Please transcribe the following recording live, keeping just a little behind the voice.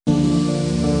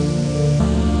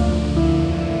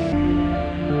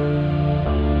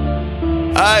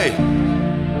Hey.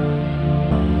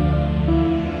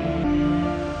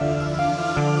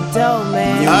 Dope,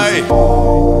 man. Hey.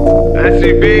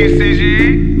 SCB, CGE.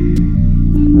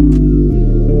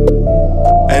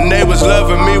 And they was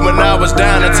loving me when I was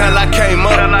down until I came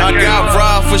up. I got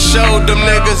robbed for sure, them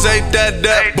niggas ate that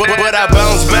up. But I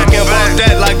bounced back and bought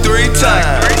that like 3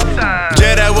 times.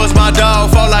 Yeah, that was my dog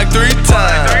for like 3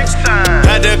 times.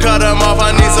 Had to cut him off,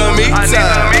 I need some me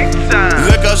time.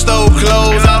 Liquor store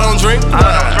closed, I don't drink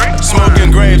wine.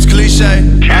 Smoking grapes, cliche.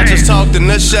 I just talked in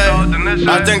the shade.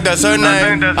 I think that's her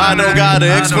name. I don't gotta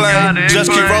explain.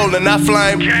 Just keep rolling, I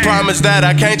flame. Promise that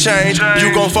I can't change.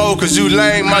 You gon' fold cause you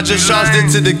lame. I just charged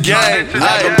into the game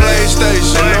like a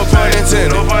PlayStation, no pun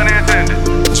intended.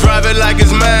 Drive it like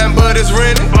it's mine, but it's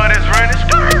rented.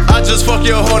 I just fuck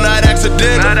your whole night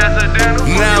accidental.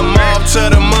 Now I'm off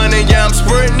to the money, yeah, I'm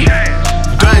sprinting.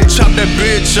 Don't chop that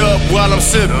bitch up while I'm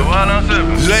sipping.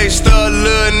 Laced up,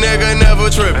 little nigga, never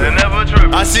tripping.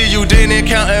 I see you didn't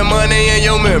counting money in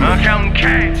your memory.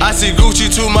 I see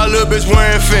Gucci too, my little bitch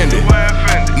wearing Fendi.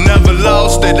 Never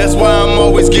lost it, that's why I'm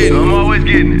always getting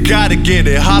it. Gotta get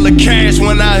it, holla cash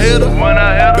when I hit her.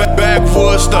 Back full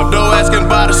of stuff, don't asking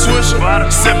about the swisher.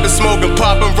 Sipping, smoking,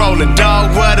 popping, rolling,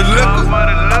 dog, where the liquor.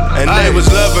 And they was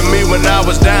loving me when I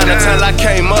was down until I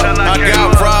came up. I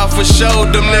got robbed for sure,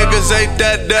 them niggas ate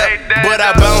that up. But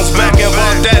I bounced back and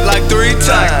bought that like 3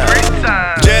 times.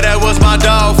 Yeah, that was my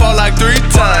dog for like 3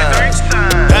 times.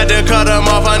 Had to cut him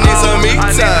off, I need some me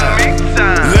time.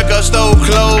 Liquor store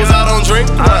closed, I don't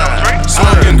drink wine.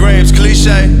 Smoking grapes,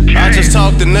 cliche. I just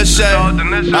talked in the shade.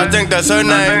 I think that's her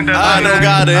name. I don't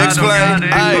gotta explain.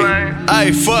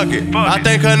 Ay, fuck it. I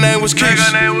think her name was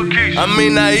Keisha. I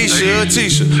mean Aisha, a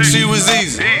teacher. She was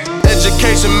easy.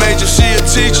 Education major, she a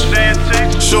teacher.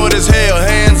 Short as hell,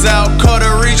 hands out, cut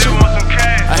her reaching.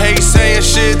 I hate saying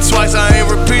shit twice, I ain't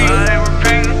repeating.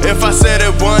 If I said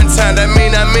it one time, that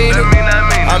mean I mean it.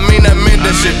 I meant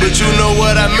that shit, but you know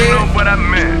what I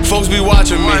mean. Folks be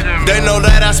watching me, they know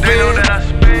that I spend.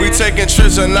 We taking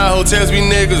trips in our hotels, we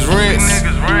niggas rents.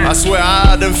 I swear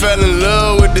I done fell in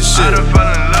love with this shit.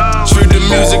 Treat the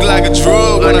music like a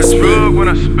drug when I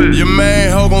spit. Your main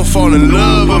hoe gon' fall in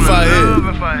love if I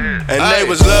hit. And they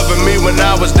was loving me when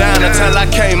I was down until I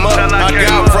came up. I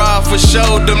got robbed for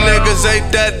sure, them niggas ate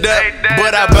that up.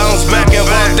 But I bounced back and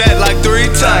bought that like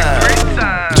 3 times.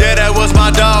 Yeah, that was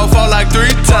my dog for like 3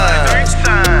 times.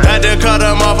 Had to cut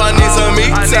him off, I need some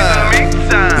me time.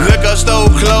 Liquor store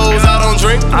closed, I don't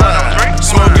drink wine.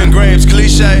 Smoking grapes,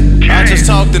 cliche. I just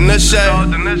talked in the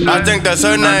shade. I think that's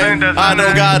her name. I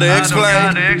don't gotta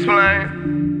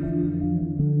explain.